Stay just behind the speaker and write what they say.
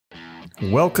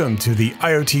Welcome to the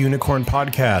IoT Unicorn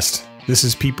Podcast. This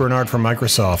is Pete Bernard from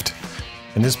Microsoft,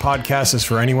 and this podcast is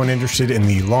for anyone interested in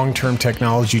the long-term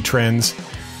technology trends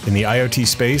in the IoT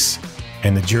space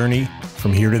and the journey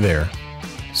from here to there.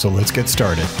 So let's get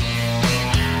started.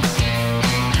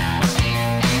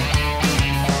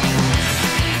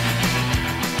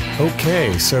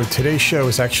 Okay, so today's show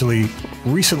is actually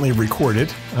recently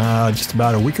recorded, just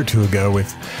about a week or two ago,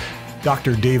 with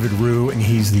Dr. David Rhew, and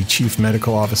he's the Chief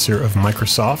Medical Officer of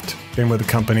Microsoft. Been with the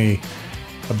company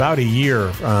about a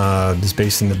year, is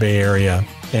based in the Bay Area,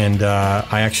 and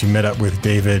I actually met up with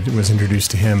David, was introduced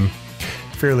to him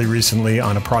fairly recently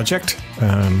on a project.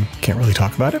 Can't really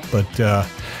talk about it, but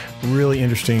really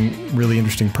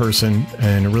interesting person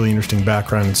and a really interesting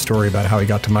background and story about how he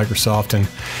got to Microsoft. And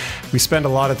we spent a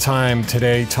lot of time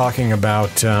today talking about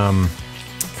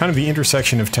kind of the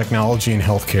intersection of technology and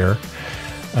healthcare.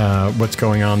 What's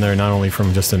going on there, not only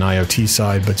from just an IoT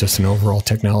side, but just an overall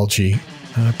technology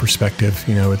perspective.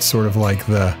 You know, it's sort of like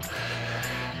the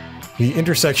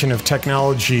intersection of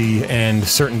technology and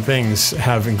certain things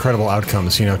have incredible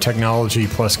outcomes. You know, technology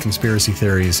plus conspiracy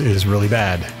theories is really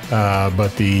bad,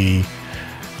 but the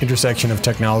intersection of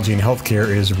technology and healthcare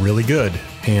is really good.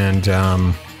 And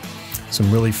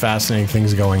some really fascinating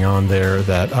things going on there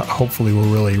that hopefully will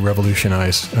really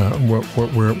revolutionize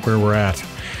where we're at.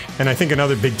 And I think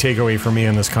another big takeaway for me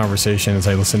in this conversation as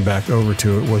I listened back over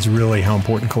to it was really how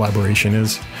important collaboration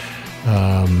is.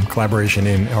 Collaboration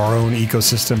in our own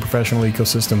ecosystem, professional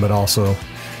ecosystem, but also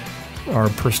our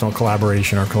personal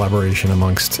collaboration, our collaboration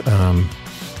amongst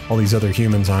all these other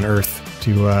humans on Earth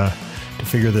to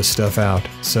figure this stuff out.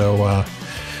 So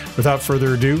without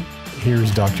further ado,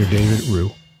 here's Dr. David Rhew.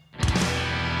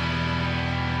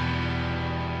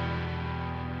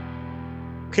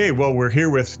 Okay, well, we're here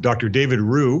with Dr. David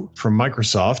Rhew from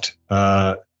Microsoft.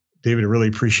 David, I really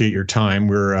appreciate your time.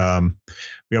 We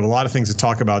have a lot of things to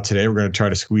talk about today. We're going to try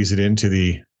to squeeze it into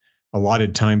the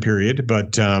allotted time period,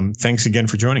 but thanks again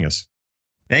for joining us.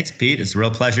 Thanks, Pete. It's a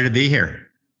real pleasure to be here.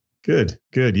 Good.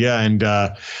 Yeah, and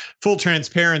full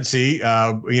transparency,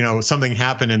 something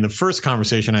happened in the first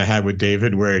conversation I had with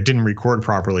David where it didn't record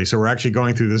properly, so we're actually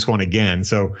going through this one again.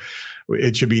 So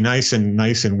it should be nice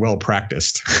and well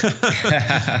practiced.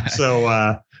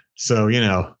 So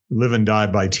live and die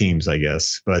by teams, I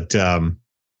guess. But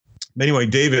anyway,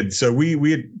 David, so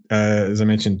we had, as I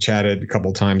mentioned, chatted a couple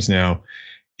of times now,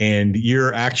 and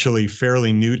you're actually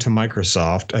fairly new to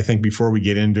Microsoft. I think before we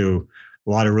get into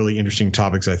a lot of really interesting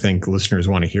topics, I think listeners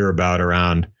want to hear about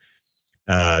around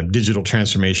digital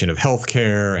transformation of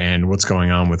healthcare and what's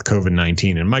going on with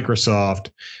COVID-19 and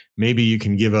Microsoft. Maybe you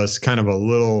can give us kind of a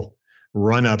little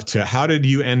run up to how did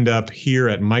you end up here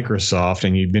at Microsoft?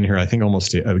 And you've been here, I think,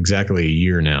 almost exactly a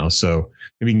year now. So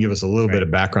maybe you can give us a little bit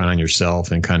of background on yourself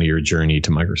and kind of your journey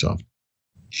to Microsoft.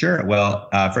 Sure. Well,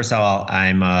 first of all,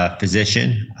 I'm a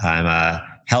physician. I'm a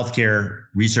healthcare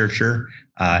researcher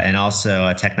and also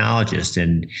a technologist.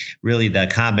 And really the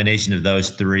combination of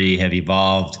those three have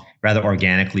evolved rather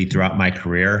organically throughout my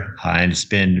career. And it's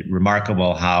been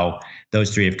remarkable how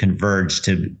those three have converged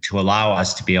to allow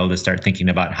us to be able to start thinking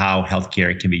about how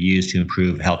healthcare can be used to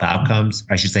improve health outcomes.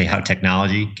 I should say how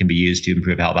technology can be used to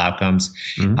improve health outcomes.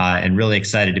 Mm-hmm. And really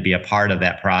excited to be a part of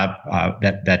that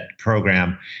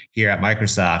program here at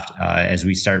Microsoft as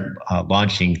we start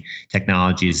launching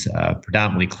technologies,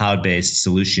 predominantly cloud-based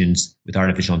solutions with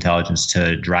artificial intelligence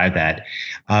to drive that.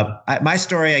 My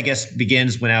story, I guess,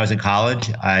 begins when I was in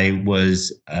college. I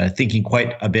was thinking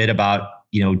quite a bit about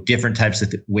different types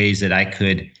of ways that I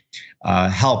could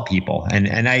help people.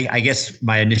 And I guess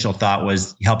my initial thought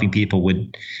was helping people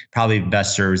would probably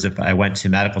best serve if I went to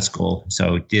medical school.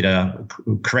 So did a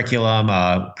curriculum,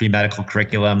 a pre-medical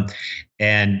curriculum.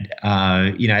 And,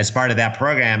 as part of that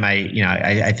program,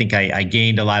 I think I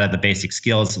gained a lot of the basic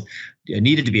skills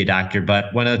needed to be a doctor.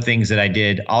 But one of the things that I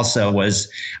did also was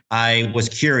I was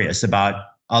curious about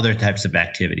other types of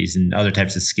activities and other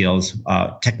types of skills.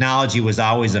 Technology was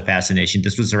always a fascination.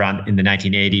 This was around in the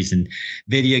 1980s, and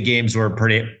video games were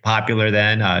pretty popular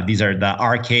then. These are the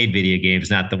arcade video games,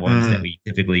 not the ones that we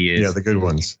typically use. Yeah, the good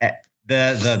ones.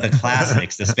 The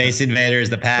classics, the Space Invaders,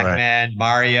 the Pac-Man, right.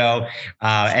 Mario.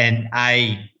 And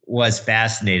I was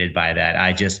fascinated by that.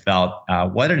 I just felt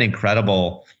what an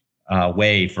incredible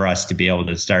way for us to be able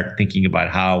to start thinking about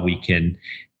how we can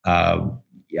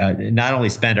not only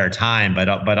spend our time,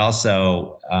 but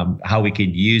also how we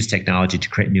could use technology to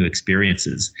create new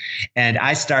experiences. And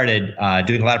I started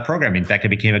doing a lot of programming. In fact, I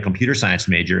became a computer science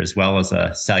major as well as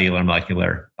a cellular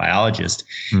molecular biologist.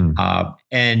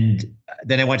 And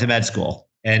then I went to med school.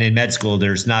 And in med school,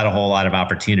 there's not a whole lot of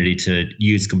opportunity to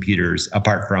use computers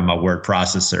apart from a word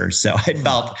processor. So I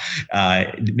felt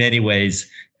in many ways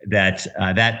that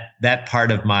that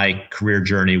part of my career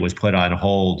journey was put on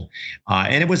hold.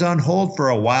 And it was on hold for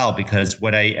a while because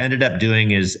what I ended up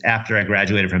doing is after I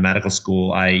graduated from medical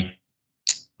school, I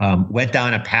went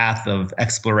down a path of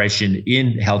exploration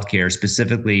in healthcare,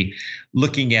 specifically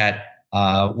looking at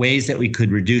ways that we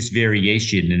could reduce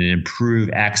variation and improve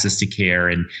access to care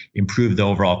and improve the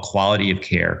overall quality of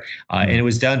care. And it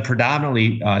was done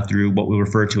predominantly through what we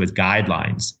refer to as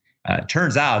guidelines.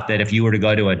 Turns out that if you were to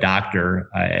go to a doctor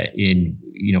in,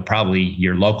 probably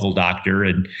your local doctor,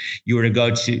 and you were to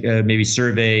go to maybe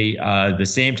survey the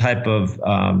same type of,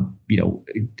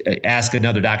 ask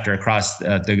another doctor across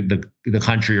the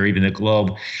country or even the globe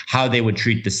how they would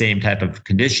treat the same type of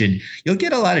condition, you'll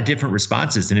get a lot of different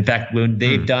responses. And in fact, when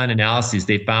they've done analyses,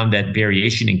 they found that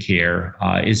variation in care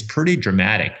is pretty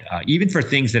dramatic, even for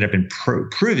things that have been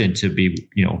proven to be,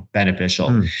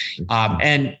 beneficial.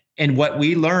 And what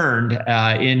we learned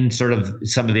in sort of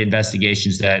some of the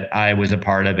investigations that I was a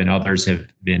part of and others have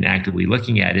been actively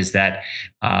looking at is that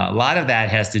a lot of that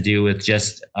has to do with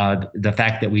just the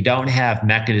fact that we don't have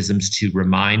mechanisms to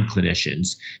remind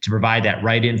clinicians to provide that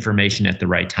right information at the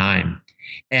right time.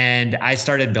 And I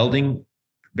started building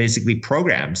basically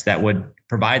programs that would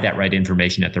provide that right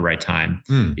information at the right time.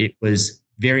 It was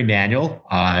very manual.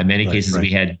 In many cases,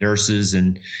 we had nurses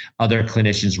and other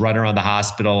clinicians run around the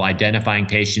hospital, identifying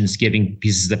patients, giving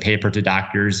pieces of paper to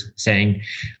doctors saying,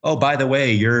 oh, by the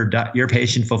way, your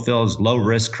patient fulfills low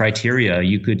risk criteria.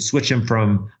 You could switch them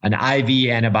from an IV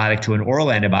antibiotic to an oral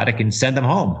antibiotic and send them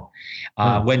home.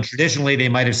 When traditionally they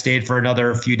might have stayed for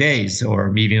another few days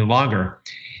or even longer.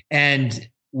 And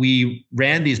we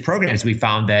ran these programs, we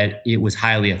found that it was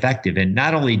highly effective. And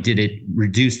not only did it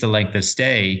reduce the length of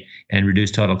stay and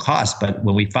reduce total cost, but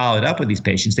when we followed up with these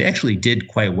patients, they actually did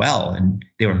quite well and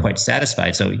they were quite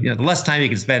satisfied. So, the less time you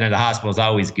can spend in the hospital is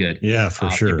always good. Yeah,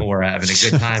 for sure. People were having a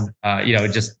good time,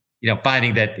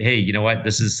 finding that, hey, you know what,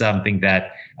 this is something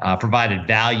that provided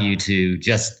value to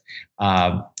just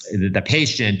the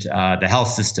patient, the health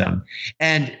system.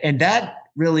 And that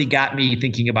really got me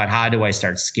thinking about how do I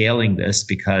start scaling this,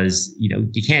 because,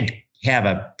 you can't have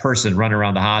a person run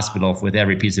around the hospital with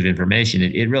every piece of information.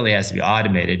 It really has to be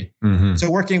automated.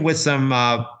 So working with some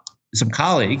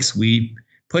colleagues, we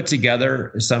put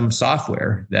together some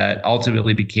software that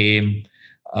ultimately became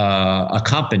a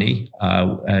company.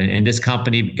 And this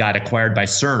company got acquired by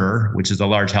Cerner, which is a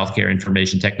large healthcare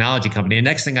information technology company. And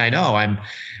next thing I know,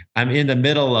 I'm in the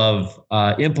middle of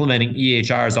implementing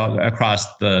EHRs all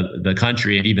across the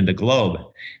country and even the globe.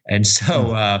 And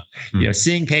so,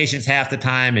 seeing patients half the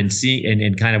time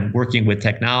and kind of working with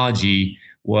technology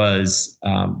was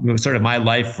sort of my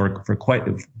life for quite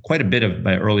a bit of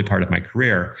my early part of my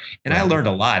career. And I learned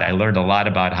a lot. I learned a lot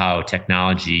about how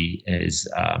technology is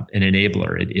an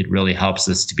enabler. It really helps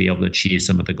us to be able to achieve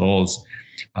some of the goals.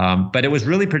 But it was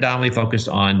really predominantly focused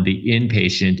on the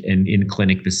inpatient and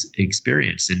in-clinic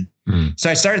experience. And so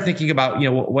I started thinking about,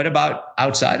 what about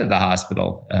outside of the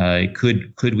hospital?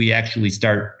 Could we actually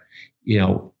start,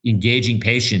 engaging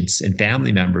patients and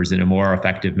family members in a more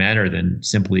effective manner than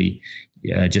simply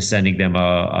just sending them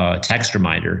a text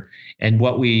reminder? And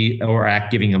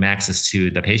giving them access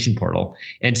to the patient portal.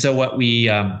 And so what we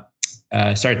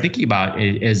started thinking about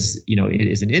as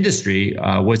an industry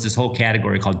was this whole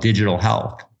category called digital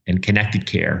health and connected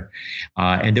care.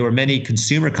 And there were many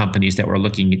consumer companies that were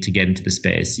looking to get into the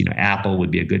space. Apple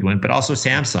would be a good one, but also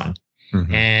Samsung.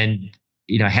 And,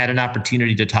 had an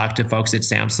opportunity to talk to folks at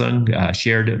Samsung,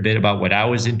 shared a bit about what I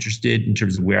was interested in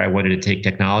terms of where I wanted to take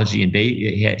technology, and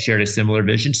they shared a similar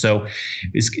vision. So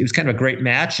it was kind of a great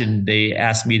match. And they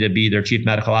asked me to be their chief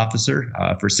medical officer.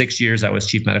 For 6 years, I was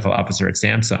chief medical officer at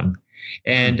Samsung.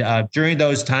 And during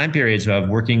those time periods of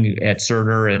working at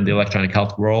Cerner and the electronic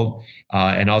health world,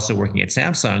 and also working at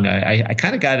Samsung, I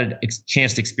kind of got a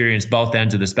chance to experience both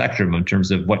ends of the spectrum in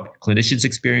terms of what clinicians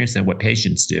experience and what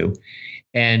patients do.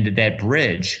 And that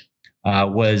bridge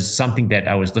was something that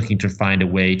I was looking to find a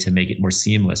way to make it more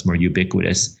seamless, more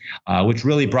ubiquitous, which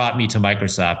really brought me to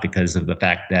Microsoft because of the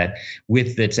fact that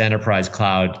with its enterprise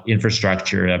cloud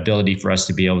infrastructure, ability for us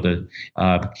to be able to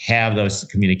have those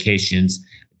communications,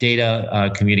 data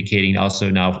communicating also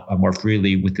now more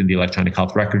freely within the electronic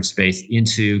health record space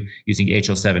into using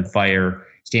HL7 FHIR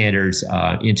standards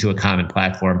into a common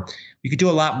platform. You could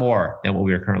do a lot more than what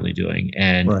we are currently doing.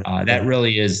 And that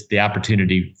really is the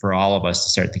opportunity for all of us to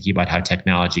start thinking about how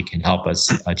technology can help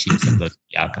us achieve some of those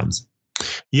outcomes.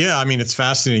 Yeah, it's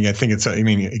fascinating. I think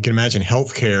you can imagine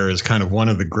healthcare is kind of one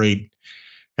of the great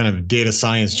kind of data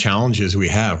science challenges we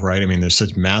have, right? I mean, there's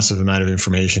such massive amount of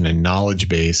information and knowledge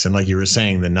base. And like you were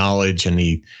saying, the knowledge and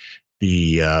the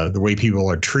way people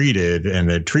are treated and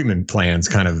the treatment plans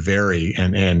kind of vary,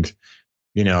 and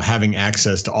having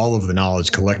access to all of the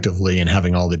knowledge collectively and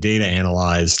having all the data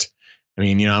analyzed. I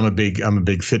mean, I'm a big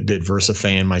Fitbit Versa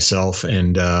fan myself,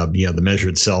 and the measure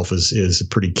itself is a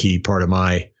pretty key part of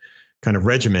my kind of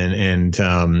regimen.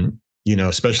 And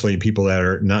especially people that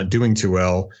are not doing too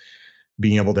well,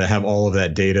 being able to have all of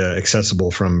that data accessible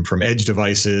from edge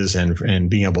devices and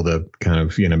being able to kind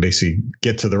of basically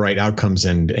get to the right outcomes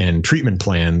and treatment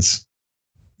plans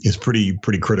is pretty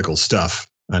critical stuff.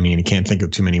 I mean, you can't think of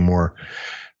too many more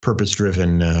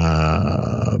purpose-driven,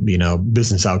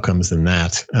 business outcomes than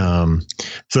that.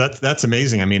 So that's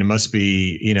amazing. I mean, it must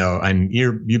be, and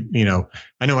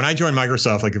I know when I joined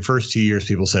Microsoft, like the first 2 years,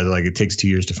 people said like it takes 2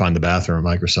 years to find the bathroom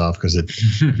at Microsoft because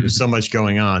there's so much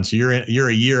going on. So you're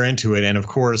a year into it, and of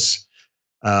course,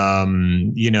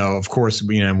 and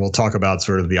we'll talk about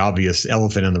sort of the obvious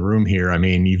elephant in the room here. I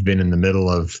mean, you've been in the middle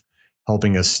of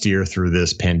helping us steer through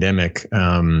this pandemic.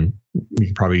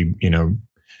 You probably,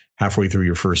 halfway through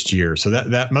your first year. So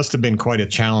that must have been quite a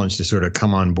challenge to sort of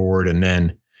come on board, and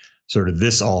then sort of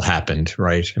this all happened,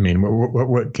 right? I mean,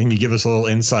 what can you give us a little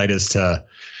insight as to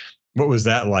what was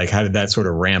that like? How did that sort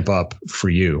of ramp up for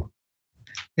you?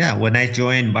 Yeah, when I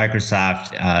joined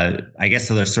Microsoft, I guess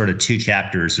there's sort of two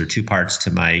chapters or two parts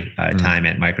to my time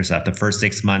at Microsoft. The first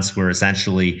 6 months were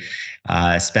essentially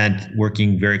spent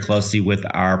working very closely with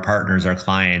our partners, our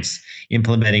clients,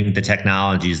 implementing the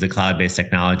technologies, the cloud-based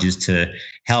technologies to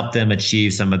help them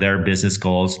achieve some of their business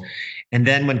goals. And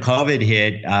then when COVID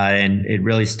hit, and it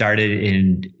really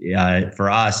started for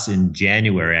us in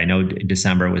January, I know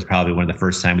December was probably one of the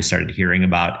first time we started hearing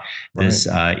about this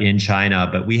in China,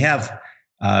 but we have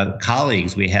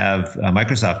colleagues, we have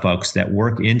Microsoft folks that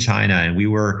work in China, and we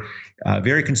were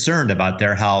very concerned about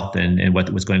their health and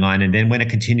what was going on. And then when it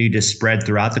continued to spread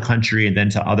throughout the country and then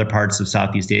to other parts of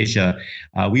Southeast Asia,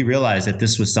 we realized that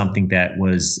this was something that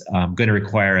was going to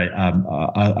require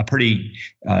a pretty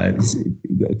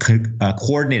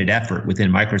coordinated effort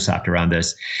within Microsoft around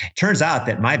this. Turns out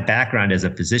that my background as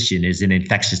a physician is in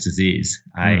infectious disease.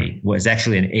 I was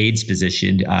actually an AIDS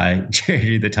physician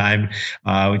during the time,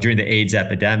 during the AIDS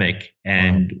epidemic.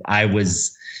 And I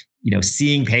was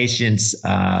seeing patients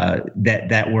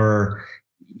that were,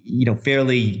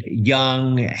 fairly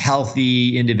young,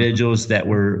 healthy individuals that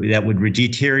would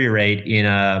deteriorate in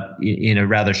a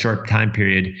rather short time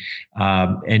period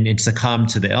and succumb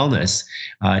to the illness.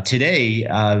 Today,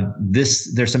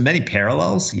 there's so many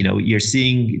parallels. You're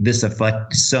seeing this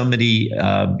affect so many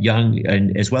young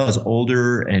and as well as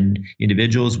older and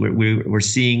individuals. We're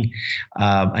seeing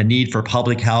a need for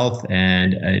public health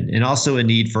and also a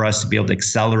need for us to be able to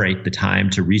accelerate the time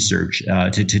to research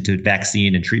to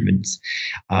vaccine and treatments.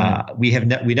 We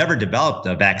never developed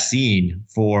a vaccine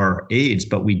for AIDS,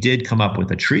 but we did come up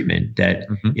with a treatment that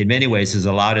in many ways has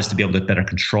allowed us to be able to better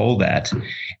control that.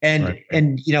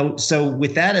 And so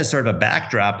with that as sort of a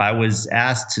backdrop, I was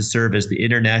asked to serve as the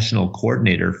international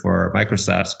coordinator for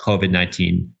Microsoft's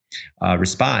COVID-19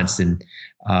 response. And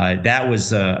that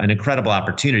was an incredible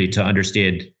opportunity to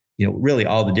understand really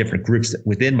all the different groups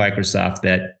within Microsoft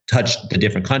that touch the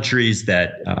different countries,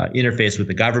 that interface with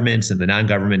the governments and the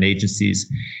non-government agencies,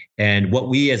 and what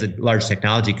we as a large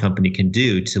technology company can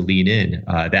do to lean in.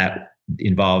 That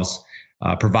involves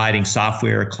providing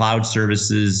software, cloud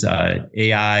services,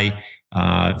 AI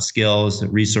skills,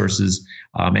 resources.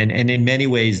 And in many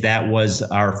ways, that was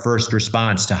our first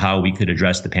response to how we could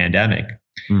address the pandemic.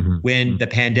 When the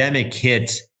pandemic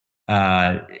hit,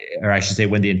 or I should say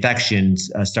when the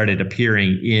infections started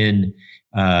appearing in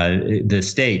the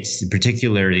States,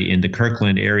 particularly in the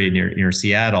Kirkland area near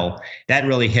Seattle, that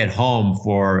really hit home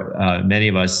for many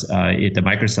of us at the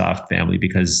Microsoft family,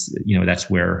 because that's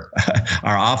where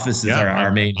our offices,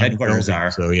 our main headquarters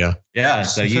are. So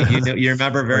so you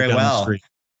remember very well.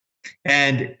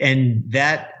 And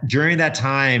that during that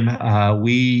time,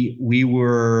 we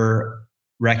were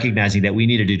recognizing that we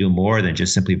needed to do more than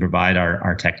just simply provide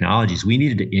our technologies. We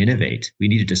needed to innovate. We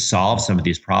needed to solve some of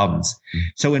these problems.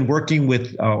 So in working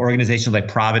with organizations like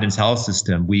Providence Health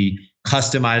System, we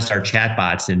customized our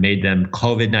chatbots and made them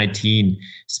COVID-19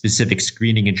 specific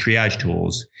screening and triage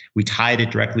tools. We tied it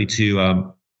directly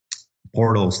to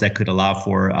portals that could allow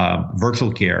for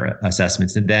virtual care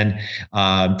assessments, and then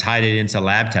tied it into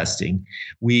lab testing.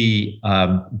 We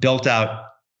built out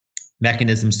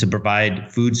mechanisms to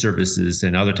provide food services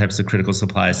and other types of critical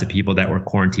supplies to people that were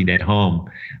quarantined at home.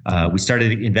 We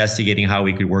started investigating how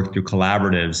we could work through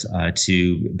collaboratives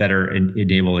to better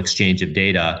enable exchange of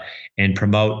data and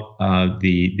promote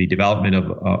the development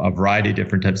of a variety of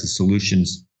different types of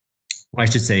solutions. I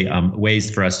should say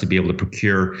ways for us to be able to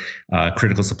procure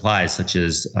critical supplies such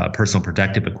as personal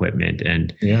protective equipment,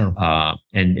 and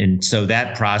so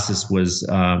that process was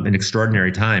an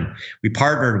extraordinary time. We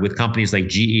partnered with companies like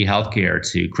GE Healthcare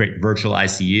to create virtual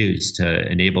ICUs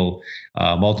to enable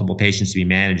multiple patients to be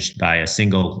managed by a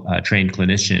single trained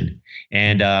clinician,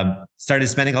 and started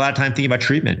spending a lot of time thinking about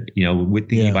treatment. With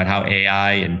thinking about how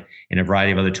AI and a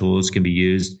variety of other tools can be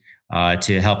used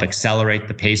to help accelerate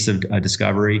the pace of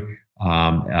discovery.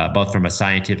 Both from a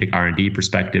scientific R&D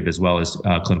perspective as well as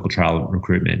clinical trial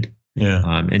recruitment.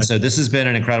 And so this has been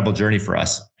an incredible journey for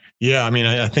us. Yeah, I mean,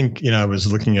 I think, I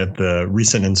was looking at the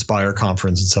recent Inspire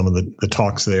conference and some of the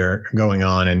talks there going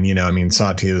on. And,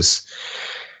 Satya is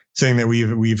saying that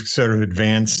we've sort of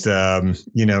advanced,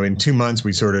 in 2 months,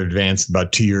 we sort of advanced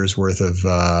about 2 years worth of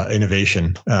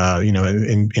innovation,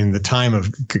 in the time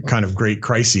of kind of great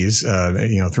crises,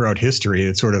 throughout history.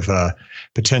 It's sort of a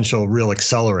potential real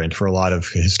accelerant for a lot of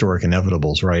historic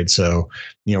inevitables, right? So,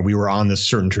 we were on this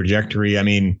certain trajectory. I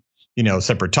mean,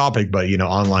 separate topic, but,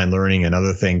 online learning and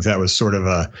other things, that was sort of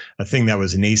a thing that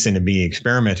was nascent and being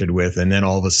experimented with. And then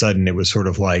all of a sudden it was sort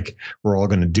of like, we're all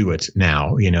going to do it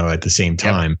now, at the same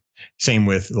time. Yep. Same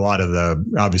with a lot of the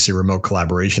obviously remote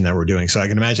collaboration that we're doing. So I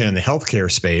can imagine in the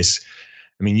healthcare space,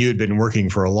 I mean, you had been working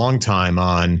for a long time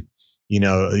on,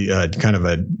 kind of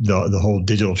the whole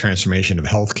digital transformation of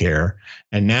healthcare.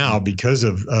 And now because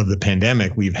of the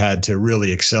pandemic, we've had to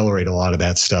really accelerate a lot of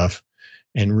that stuff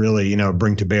and really,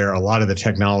 bring to bear a lot of the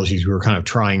technologies we were kind of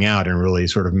trying out and really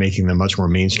sort of making them much more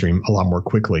mainstream a lot more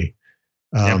quickly.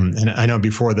 And I know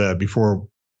before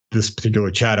this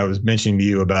particular chat, I was mentioning to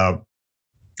you about,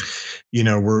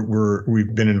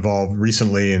 we've been involved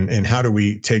recently in how do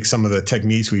we take some of the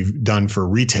techniques we've done for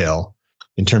retail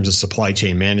in terms of supply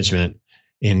chain management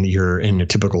in a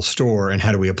typical store, and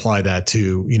how do we apply that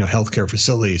to, healthcare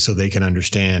facilities so they can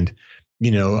understand,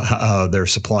 their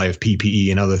supply of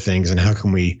PPE and other things, and how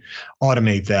can we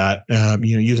automate that,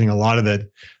 using a lot of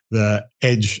the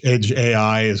edge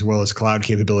AI as well as cloud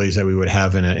capabilities that we would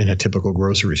have in a typical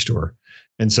grocery store.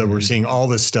 And so we're seeing all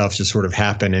this stuff just sort of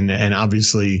happen. And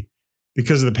obviously,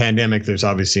 because of the pandemic, there's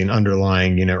obviously an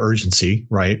underlying, urgency,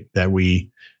 right, that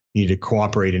we need to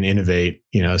cooperate and innovate,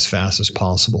 as fast as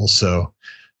possible. So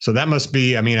that must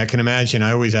be, I mean, I can imagine,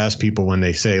 I always ask people when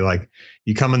they say, like,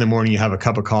 you come in the morning, you have a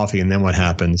cup of coffee, and then what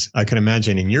happens? I can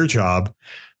imagine in your job,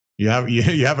 you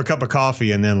have a cup of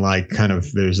coffee, and then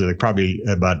there's probably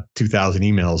about 2,000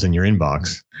 emails in your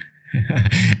inbox.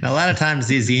 A lot of times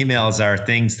these emails are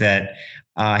things that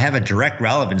have a direct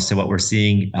relevance to what we're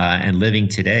seeing and living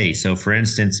today. So, for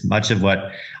instance, much of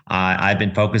what I've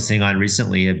been focusing on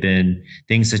recently have been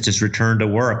things such as return to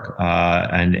work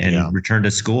and return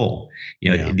to school.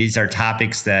 These are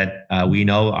topics that we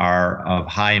know are of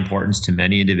high importance to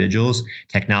many individuals.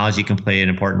 Technology can play an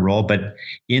important role, but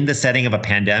in the setting of a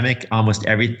pandemic, almost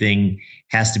everything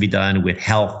has to be done with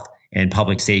health and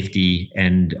public safety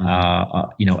and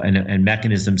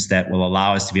mechanisms that will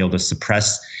allow us to be able to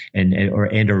suppress or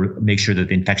make sure that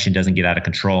the infection doesn't get out of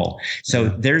control. So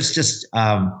there's just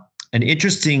an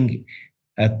interesting,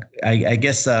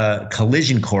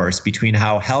 collision course between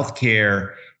how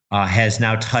healthcare has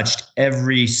now touched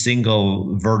every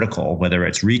single vertical, whether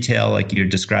it's retail, like you're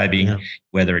describing,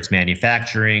 whether it's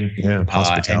manufacturing,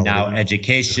 hospitality, and now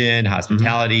education,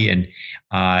 hospitality. And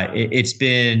it's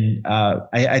been,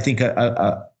 I think,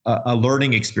 a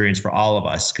learning experience for all of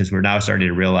us, because we're now starting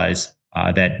to realize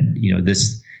that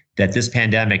this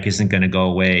pandemic isn't going to go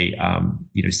away,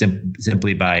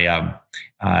 simply by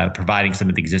providing some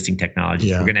of the existing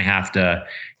technologies. We're going to have to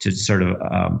sort of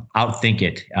outthink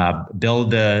it,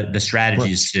 build the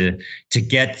strategies to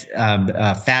get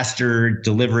faster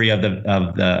delivery of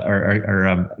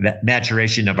the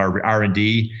maturation of our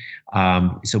R&D.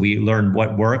 So we learn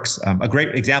what works. A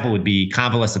great example would be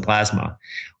convalescent plasma.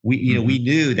 We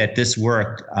knew that this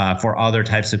worked for other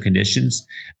types of conditions,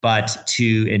 but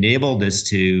to enable this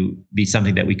to be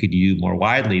something that we could use more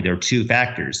widely, there are two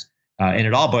factors. And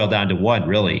it all boiled down to one,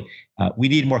 really. We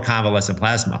need more convalescent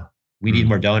plasma. We need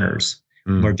more donors.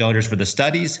 More donors for the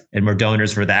studies and more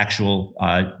donors for the actual,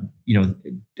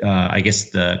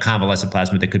 the convalescent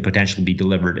plasma that could potentially be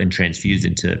delivered and transfused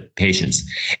into patients.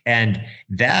 And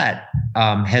that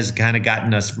has kind of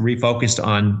gotten us refocused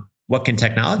on what can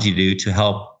technology do to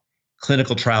help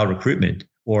clinical trial recruitment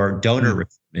or donor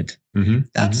recruitment.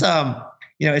 That's,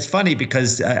 it's funny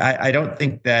because I don't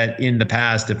think that in the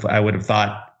past, if I would have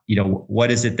thought, what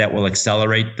is it that will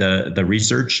accelerate the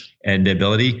research and the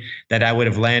ability, that I would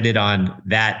have landed on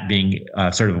that being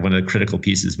sort of one of the critical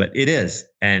pieces, but it is.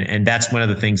 And that's one of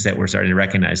the things that we're starting to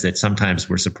recognize, that sometimes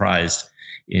we're surprised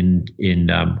in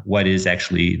what is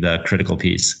actually the critical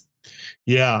piece.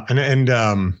 Yeah. And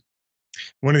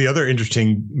one of the other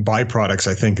interesting byproducts,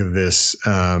 I think, of this,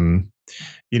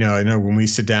 I know when we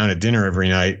sit down at dinner every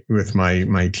night with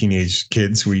my teenage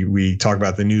kids, we talk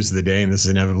about the news of the day, and this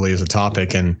inevitably is a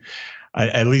topic. And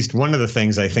at least one of the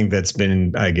things I think that's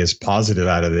been, I guess, positive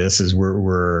out of this is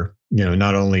we're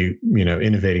not only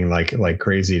innovating like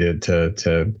crazy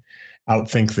to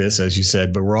outthink this, as you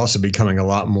said, but we're also becoming a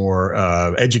lot more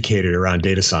educated around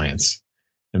data science,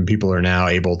 and people are now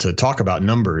able to talk about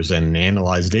numbers and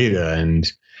analyze data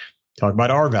and talk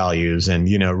about R values and,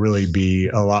 really be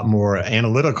a lot more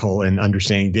analytical in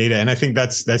understanding data. And I think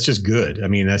that's just good. I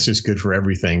mean, that's just good for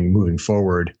everything moving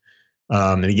forward.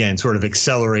 And again, sort of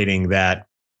accelerating that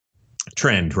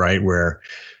trend, right? Where,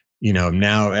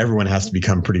 now everyone has to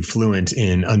become pretty fluent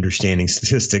in understanding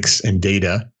statistics and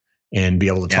data and be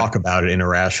able to talk about it in a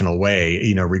rational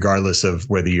way, regardless of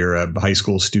whether you're a high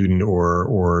school student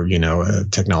or a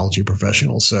technology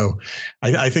professional. So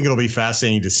I think it'll be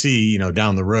fascinating to see,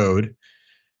 down the road,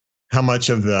 how much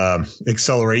of the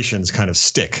accelerations kind of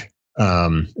stick,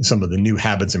 some of the new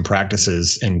habits and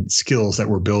practices and skills that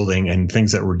we're building and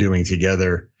things that we're doing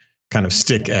together kind of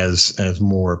stick as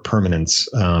more permanence.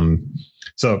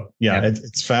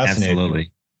 It's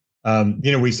fascinating.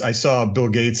 Absolutely. I saw Bill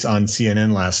Gates on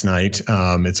CNN last night.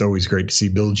 It's always great to see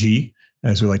Bill G,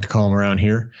 as we like to call him around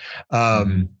here,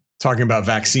 talking about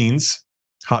vaccines,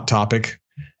 hot topic.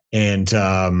 And,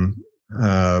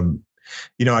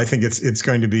 I think it's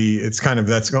going to be, that's going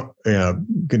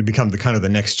to become the kind of the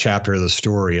next chapter of the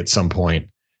story at some point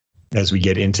as we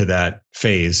get into that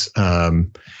phase.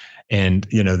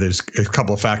 There's a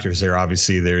couple of factors there.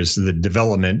 Obviously, there's the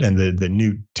development and the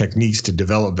new techniques to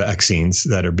develop vaccines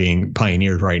that are being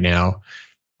pioneered right now.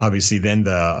 Obviously, then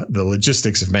the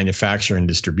logistics of manufacture and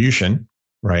distribution,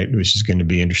 right, which is going to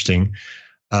be interesting.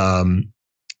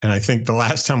 And I think the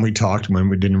last time we talked, when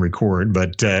we didn't record,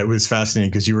 but it was fascinating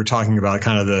because you were talking about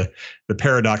kind of the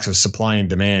paradox of supply and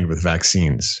demand with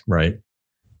vaccines, right?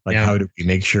 Like, how do we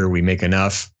make sure we make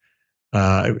enough?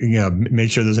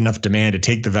 Make sure there's enough demand to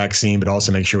take the vaccine, but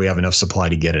also make sure we have enough supply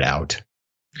to get it out.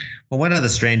 Well, one of the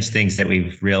strange things that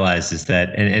we've realized is that,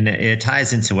 and it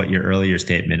ties into what your earlier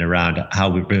statement around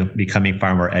how we're becoming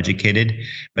far more educated,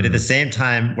 but at the same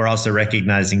time, we're also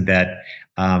recognizing that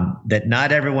that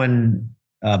not everyone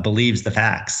believes the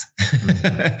facts.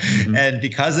 And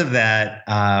because of that,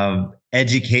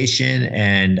 education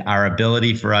and our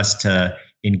ability for us to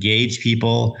engage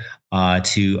people,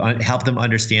 to help them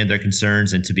understand their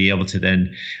concerns, and to be able to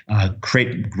then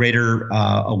create greater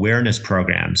awareness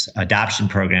programs, adoption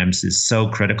programs, is so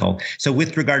critical. So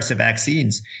with regards to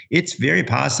vaccines, it's very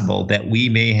possible that we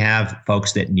may have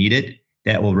folks that need it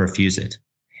that will refuse it.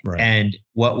 Right. And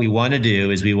what we want to do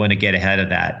is we want to get ahead of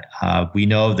that. We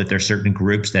know that there are certain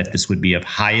groups that this would be of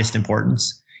highest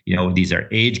importance. These are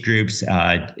age groups,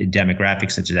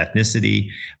 demographics such as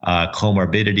ethnicity,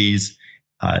 comorbidities.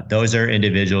 Those are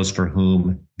individuals for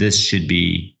whom this should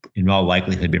be, in all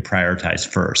likelihood, be prioritized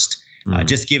first,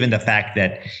 just given the fact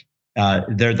that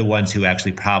they're the ones who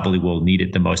actually probably will need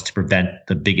it the most to prevent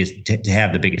to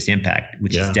have the biggest impact,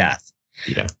 which is death.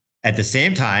 Yeah. At the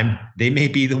same time, they may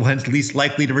be the ones least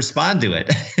likely to respond to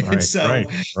it. Right, so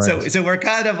we're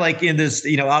kind of like in this,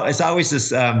 it's always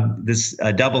this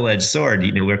double-edged sword.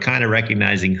 We're kind of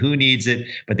recognizing who needs it,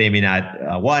 but they may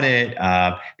not want it.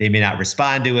 They may not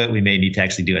respond to it. We may need to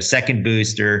actually do a second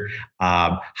booster.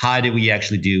 How do we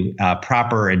actually do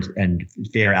proper and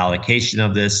fair allocation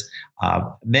of this?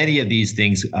 Many of these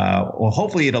things,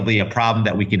 hopefully it'll be a problem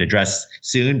that we can address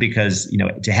soon, because,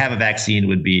 to have a vaccine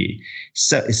would be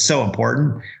so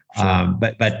important. Sure.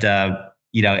 But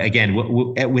again,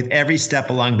 with every step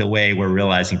along the way, we're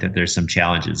realizing that there's some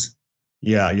challenges.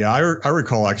 Yeah. I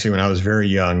recall actually when I was very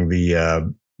young, we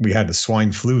had the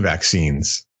swine flu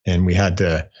vaccines, and we had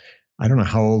to, I don't know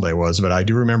how old I was, but I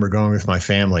do remember going with my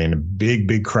family in a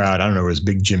big crowd. I don't know, it was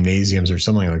big gymnasiums or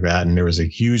something like that. And there was a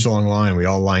huge long line. We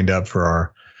all lined up for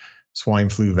our swine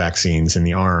flu vaccines in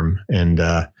the arm. And,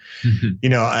 there's,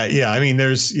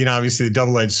 obviously the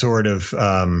double-edged sword of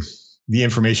the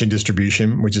information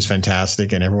distribution, which is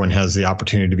fantastic. And everyone has the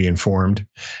opportunity to be informed.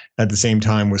 At the same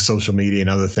time, with social media and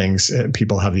other things,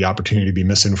 people have the opportunity to be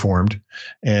misinformed.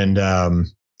 And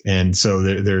so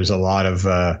there's a lot of,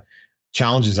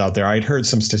 challenges out there. I'd heard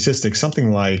some statistics,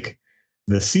 something like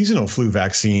the seasonal flu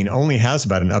vaccine only has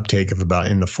about an uptake of about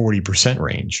in the 40%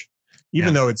 range,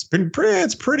 even though it's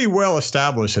pretty well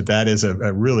established that is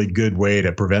a really good way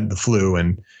to prevent the flu.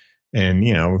 And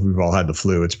we've all had the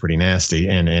flu. It's pretty nasty.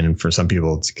 And for some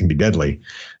people, it can be deadly.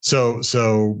 So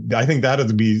I think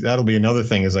that'll be another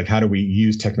thing is like, how do we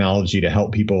use technology to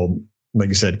help people, like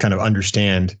you said, kind of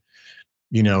understand,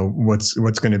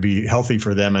 what's going to be healthy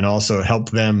for them and also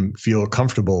help them feel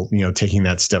comfortable, taking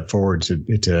that step forward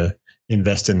to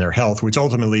invest in their health, which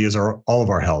ultimately is all of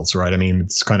our health, right? I mean,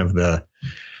 it's kind of the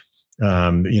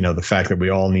fact that we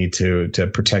all need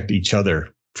to protect each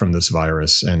other from this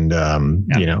virus and,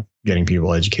 getting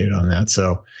people educated on that.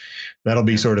 So that'll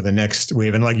be sort of the next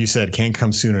wave. And like you said, can't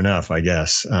come soon enough, I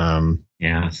guess.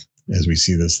 As we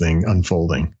see this thing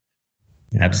unfolding.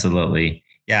 Yeah. Absolutely.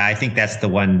 Yeah. I think that's the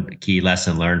one key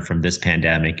lesson learned from this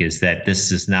pandemic is that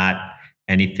this is not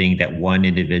anything that one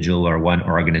individual or one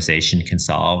organization can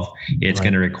solve. It's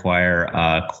going to require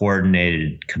a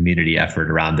coordinated community effort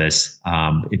around this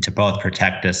to both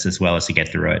protect us as well as to get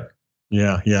through it.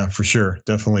 Yeah, for sure.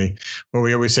 Definitely. Well,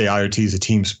 we always say IoT is a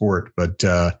team sport, but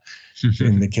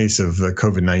in the case of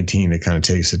COVID-19, it kind of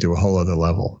takes it to a whole other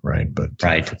level, right? But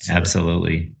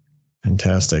absolutely.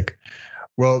 Fantastic.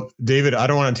 Well, David, I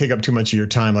don't want to take up too much of your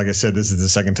time. Like I said, this is the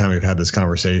second time we've had this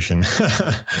conversation.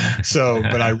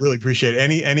 But I really appreciate it.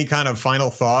 Any kind of final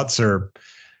thoughts or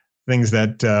things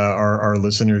that our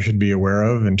listeners should be aware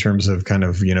of in terms of kind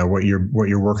of, what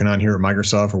you're working on here at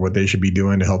Microsoft or what they should be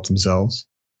doing to help themselves?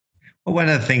 Well, one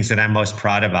of the things that I'm most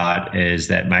proud about is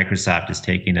that Microsoft is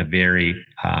taking a very,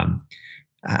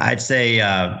 I'd say,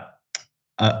 a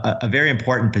very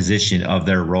important position of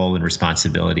their role and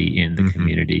responsibility in the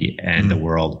community and the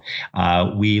world.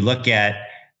 We look at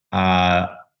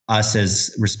us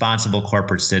as responsible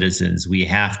corporate citizens. We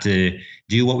have to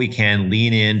do what we can,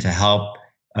 lean in to help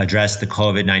address the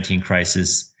COVID-19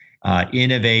 crisis,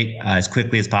 innovate as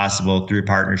quickly as possible through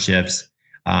partnerships,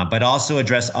 but also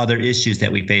address other issues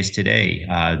that we face today.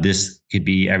 This could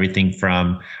be everything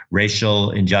from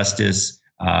racial injustice,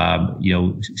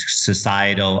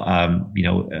 societal,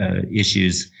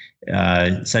 issues,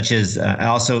 such as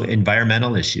also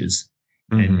environmental issues.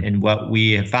 And what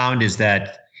we have found is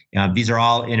that these are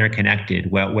all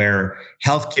interconnected. Where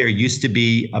healthcare used to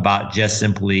be about just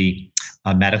simply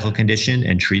a medical condition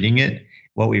and treating it,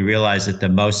 what we realize that the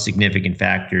most significant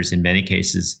factors in many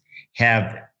cases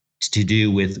have to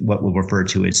do with what we'll refer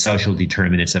to as social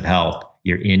determinants of health,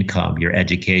 your income, your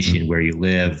education, where you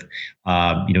live,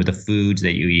 the foods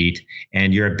that you eat,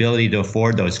 and your ability to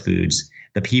afford those foods,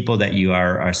 the people that you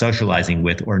are socializing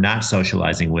with or not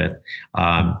socializing with.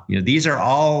 These are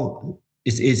all,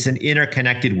 it's an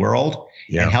interconnected world,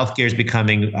 and healthcare is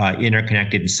becoming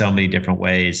interconnected in so many different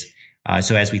ways.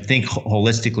 So as we think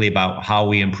holistically about how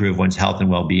we improve one's health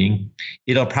and well-being,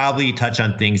 it'll probably touch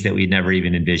on things that we'd never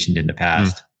even envisioned in the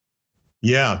past.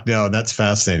 Yeah, no, that's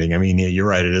fascinating. I mean, you're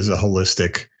right. It is a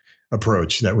holistic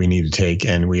approach that we need to take,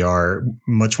 and we are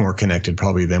much more connected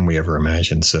probably than we ever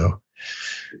imagined. So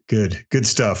good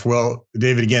stuff. Well,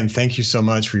 David, again, thank you so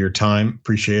much for your time.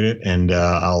 Appreciate it. And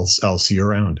I'll see you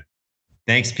around.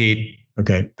 Thanks, Pete.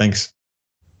 Okay, thanks.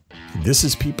 This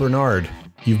is Pete Bernard.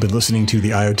 You've been listening to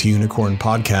the IoT Unicorn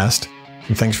Podcast,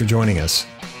 and thanks for joining us.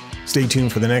 Stay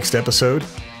tuned for the next episode,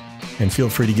 and feel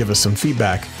free to give us some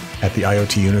feedback at the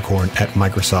IoT Unicorn at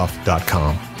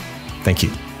Microsoft.com. Thank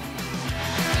you.